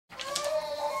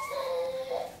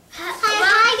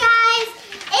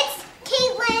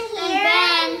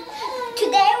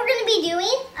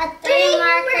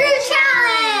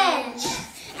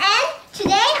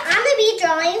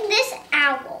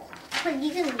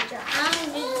draw?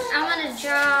 I'm gonna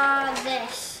draw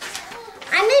this.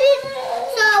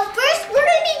 So first we're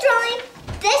gonna be drawing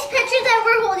this picture that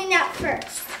we're holding up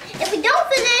first. If we don't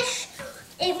finish,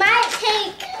 it might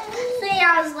take 3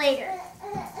 hours later.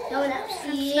 No one knows.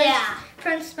 Yeah.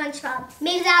 From SpongeBob.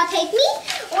 Maybe that'll take me,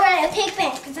 or it'll take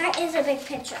Ben, because that is a big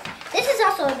picture. This is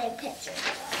also a big picture.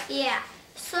 Yeah.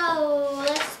 So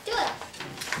let's do it.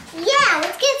 Yeah,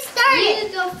 let's get started. You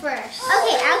go first.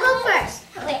 Okay, I'll go first.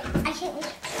 Wait, I can't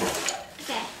reach.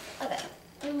 Okay. Okay.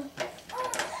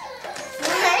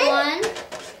 One.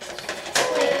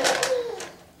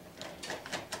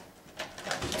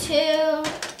 Two.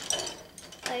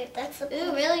 Wait, that's the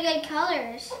Ooh, really good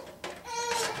colors.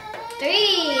 3.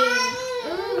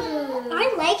 Ooh.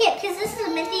 I like it because this is a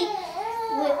minty,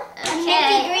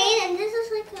 Okay. green, and this is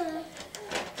like a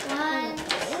 1,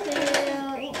 2,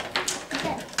 green.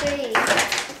 3.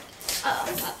 Oh,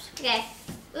 oops. Okay.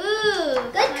 Ooh.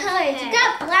 Good colors. Okay. You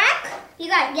got black, you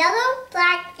got yellow,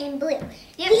 black, and blue.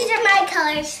 These are my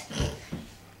colors.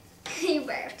 You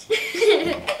burped.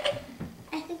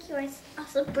 I think you were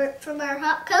also burped from our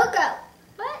hot cocoa.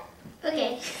 What?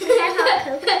 Okay. We had hot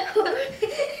cocoa.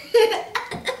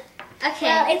 Okay.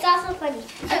 Well, it's also funny.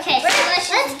 Okay, so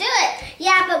let's do it.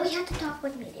 Yeah, but we have to talk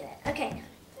when we do it. Okay.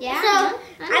 Yeah. So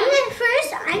I'm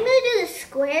gonna do the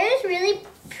squares really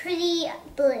pretty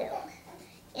blue,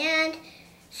 and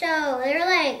so they're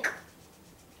like,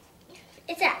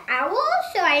 it's an owl,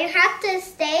 so I have to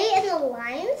stay in the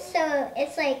lines, so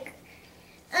it's like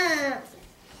a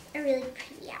really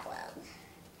pretty owl.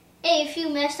 Hey, if you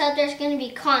mess up, there's going to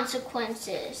be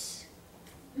consequences.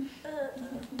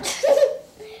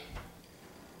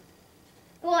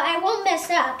 Well, I won't mess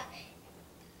up.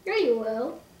 No, you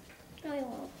will. No, I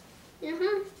won't.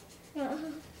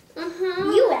 Uh-huh.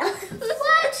 You will.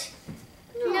 What?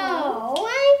 No,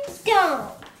 I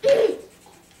don't.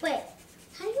 Wait,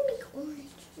 how do you make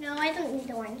orange? No, I don't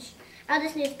need orange. I'll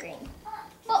just need green.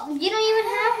 Well, you don't even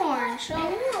have orange. So.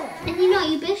 And you know,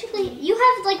 you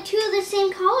have like 2 of the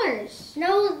same colors.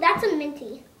 No, that's a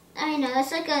minty. I know,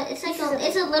 it's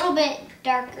a little bit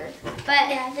darker. But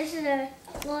Yeah, this is a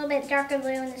little bit darker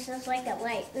blue, and this is like a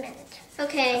light mint.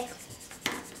 okay.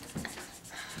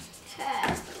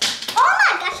 Oh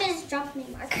my gosh, I just dropped my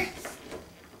marker.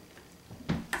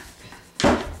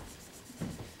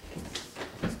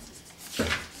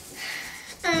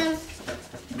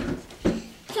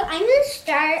 So I'm gonna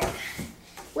start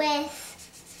with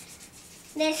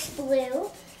this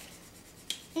blue.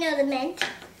 No, the mint.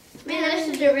 Man, this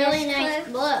is a really nice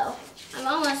blue. I'm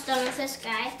almost done with this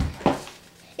guy.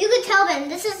 You could tell, Ben,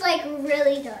 this is like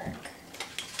really dark.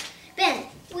 Ben,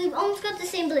 we've almost got the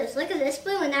same blues. Look at this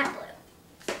blue and that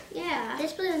blue. Yeah.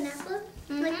 This blue and that blue,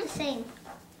 like the same.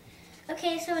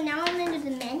 Okay, so now I'm gonna do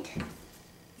the mint.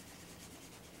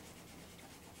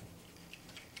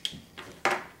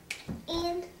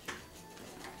 And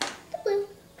the blue.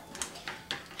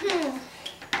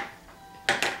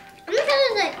 I'm gonna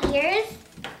do the ears,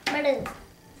 but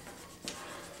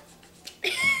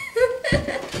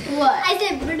What? I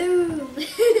said blue.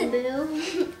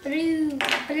 Blue?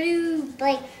 blue,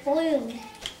 like blue.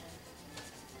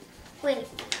 Wait,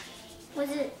 was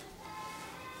it?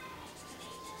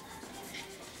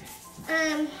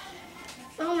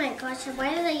 Oh my gosh,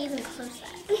 why did I even close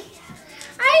that?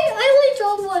 I only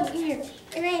draw one ear,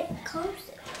 and I closed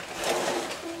it.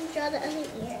 And draw the other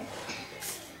ear.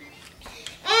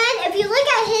 And if you look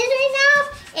at his right now,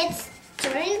 it's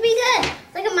starting to be good.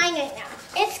 Look at mine right now.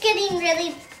 It's getting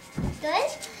really good.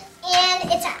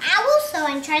 And it's an owl, so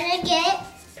I'm trying to get it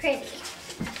pretty.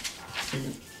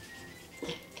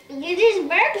 You just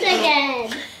burped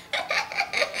again.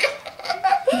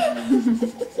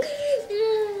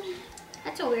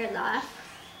 That's a weird laugh.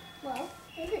 Well,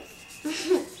 it is.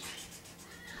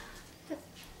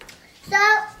 So,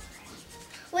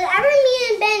 whenever me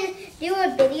and Ben do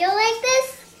a video like this,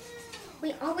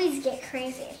 we always get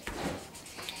crazy.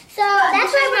 So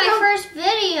that's why my first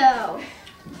video.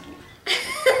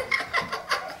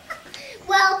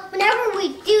 Well, whenever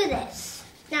we do this,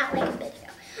 not like a video.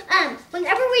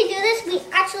 Whenever we do this, we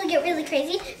actually get really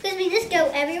crazy because we just go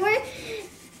everywhere.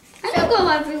 I don't go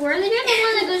everywhere. Then you're the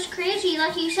one that goes crazy.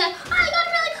 Like you said, oh, I got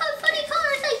a really funny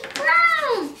color. It's like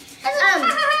brown.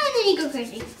 And then you go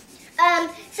crazy.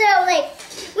 So like,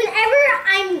 whenever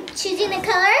I'm choosing the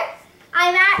color,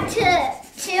 I'm at to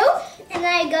 2, and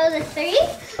then I go to 3.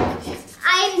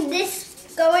 I'm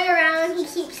just going around. He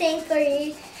keeps saying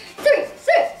 3, 3,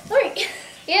 3, 3.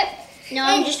 Yep. No,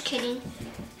 I'm just kidding.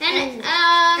 And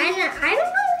I don't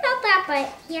know about that, but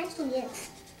he actually is.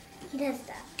 He does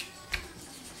that.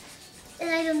 And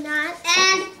I do not.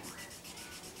 And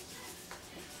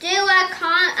do a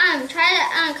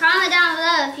try to comment down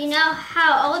below if you know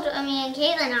how old me and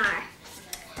Katelyn are.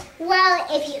 Well,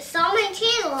 if you saw my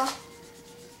channel,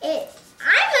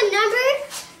 I'm a number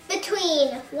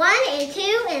between 1 and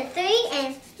 2 and 3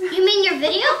 and... You mean your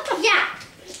video? Yeah.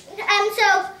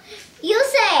 So you'll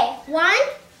say 1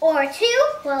 or 2.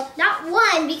 Well, not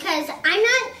 1 because I'm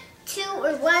not 2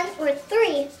 or 1 or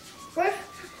 3.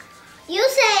 You'll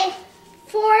say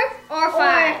 4 Or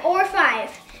 5. Or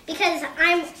 5 because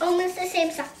I'm almost the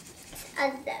same size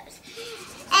as those.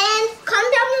 And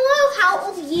comment down below how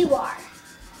old you are.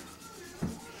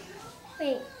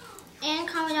 Wait. And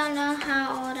comment down below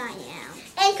how old I am.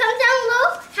 And comment down below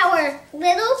how our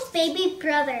little baby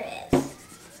brother is.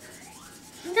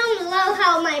 Comment down below how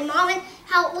old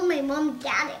my mom and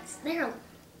dad is. They're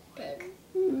big.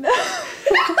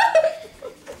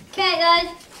 Okay, guys.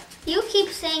 You keep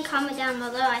saying comment down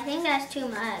below. I think that's too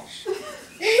much.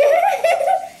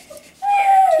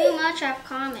 Too much of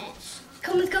comments.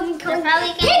 Comment.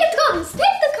 Probably Take the comments. Take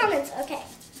the comments. Okay.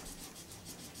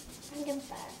 I'm gonna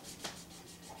start.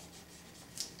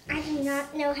 I do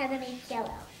not know how to make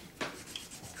yellow.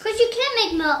 Because you can't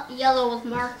make yellow with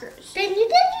markers. Didn't you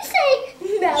say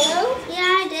mellow?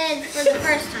 Yeah, I did for the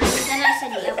first time. And then I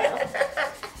said yellow.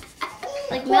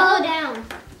 Like mellow down.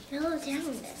 Mellow down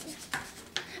then.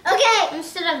 Okay.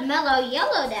 Instead of mellow,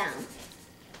 yellow down.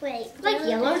 Wait. Like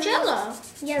yellow jello.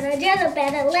 Yellow,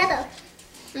 better, leather.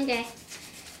 Okay.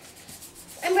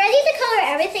 I'm ready to color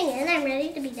everything in. I'm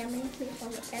ready to be done with my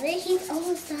brother. He's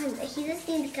almost done, but he just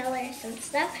needs to color some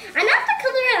stuff. I'm not to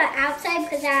color the outside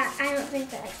because I don't think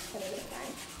that's going to be fun.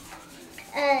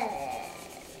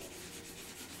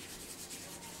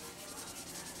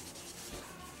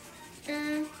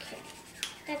 Okay,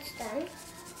 that's done.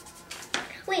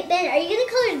 Wait, Ben, are you going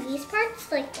to color these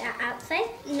parts, like the outside?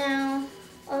 No.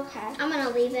 Okay. I'm going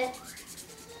to leave it.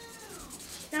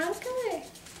 Now let's color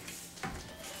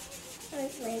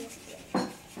his legs.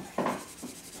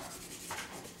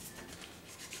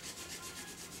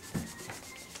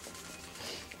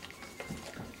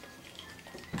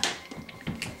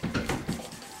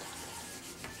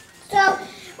 So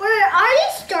we're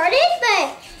already started, but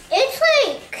it's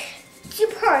like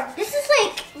super hard. This is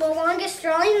like the longest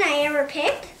drawing that I ever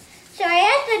picked. So I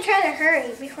have to try to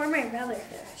hurry before my brother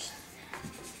finishes.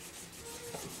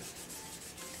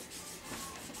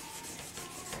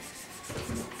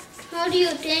 Who do you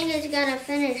think is going to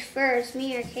finish first,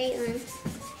 me or Katelyn?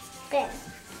 Ben.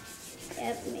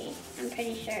 Yep, me. I'm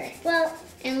pretty sure. Well,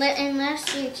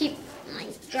 Unless you keep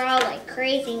draw like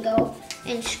crazy and go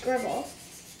and scribble,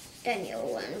 then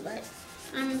you'll win. But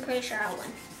I'm pretty sure I'll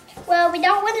win. well, we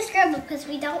don't want to scribble because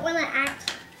we don't want to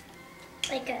act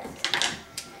like a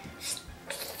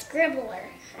scribbler.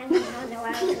 I don't know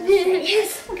what I was going to say.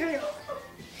 Scribble.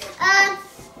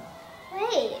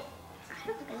 Wait. I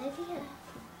have a good idea.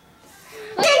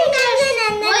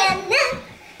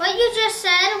 What you just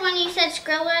said when you said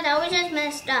scribbler, that was just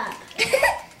messed up.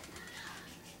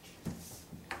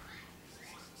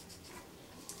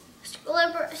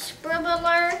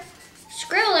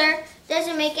 Scribbler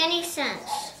doesn't make any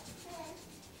sense.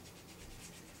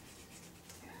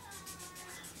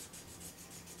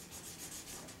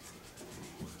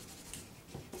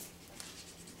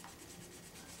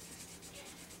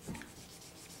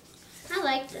 I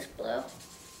like this blue.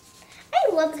 I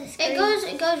love this green.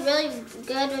 It goes really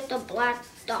good with the black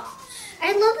dots.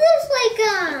 I love this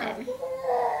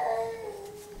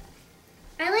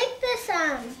I like this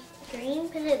green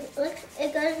because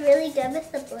it goes really good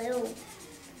with the blue.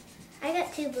 I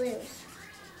got 2 blues.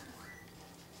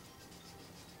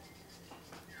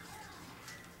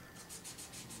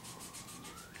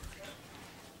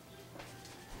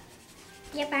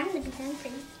 Yep, I'm gonna be done for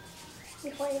you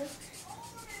before you.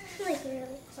 I'm like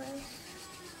really close.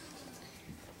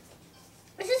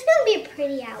 This is gonna be a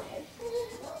pretty owl.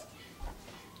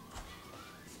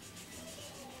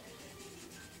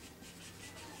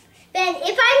 Ben,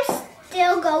 if I'm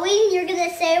still going, you're gonna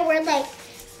say we're like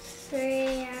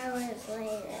 3 hours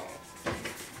later.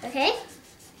 Okay?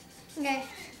 Okay.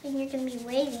 And you're gonna be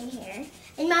waiting here.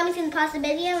 And Mommy's gonna pause the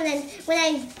video, and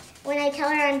then when I tell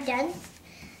her I'm done,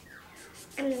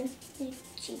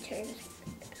 she turns.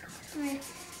 Alright.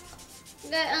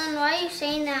 Why are you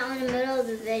saying that in the middle of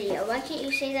the video? Why can't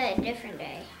you say that a different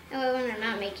day? And when I'm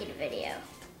not making a video.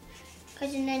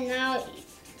 Because then now,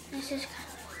 it's just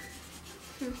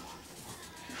kind of...